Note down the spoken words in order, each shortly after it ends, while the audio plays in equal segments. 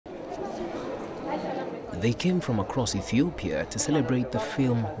They came from across Ethiopia to celebrate the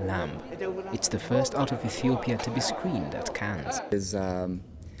film Lamb. It's the first out of Ethiopia to be screened at Cannes. It's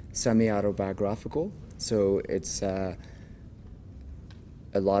semi-autobiographical, so it's a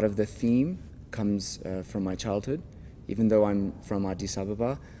lot of the theme comes from my childhood, even though I'm from Addis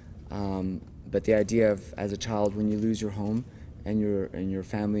Ababa. But the idea of, as a child, when you lose your home and your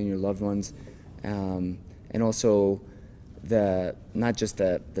family and your loved ones, and also not just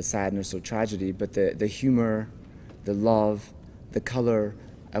the sadness or tragedy, but the humor, the love, the color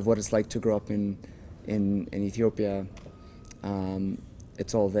of what it's like to grow up in Ethiopia.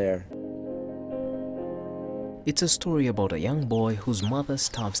 It's all there. It's a story about a young boy whose mother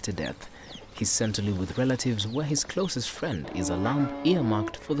starves to death. He's sent to live with relatives where his closest friend is a lamb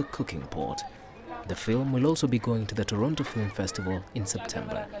earmarked for the cooking pot. The film will also be going to the Toronto Film Festival in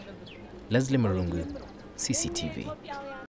September. Leslie Marungu, CCTV.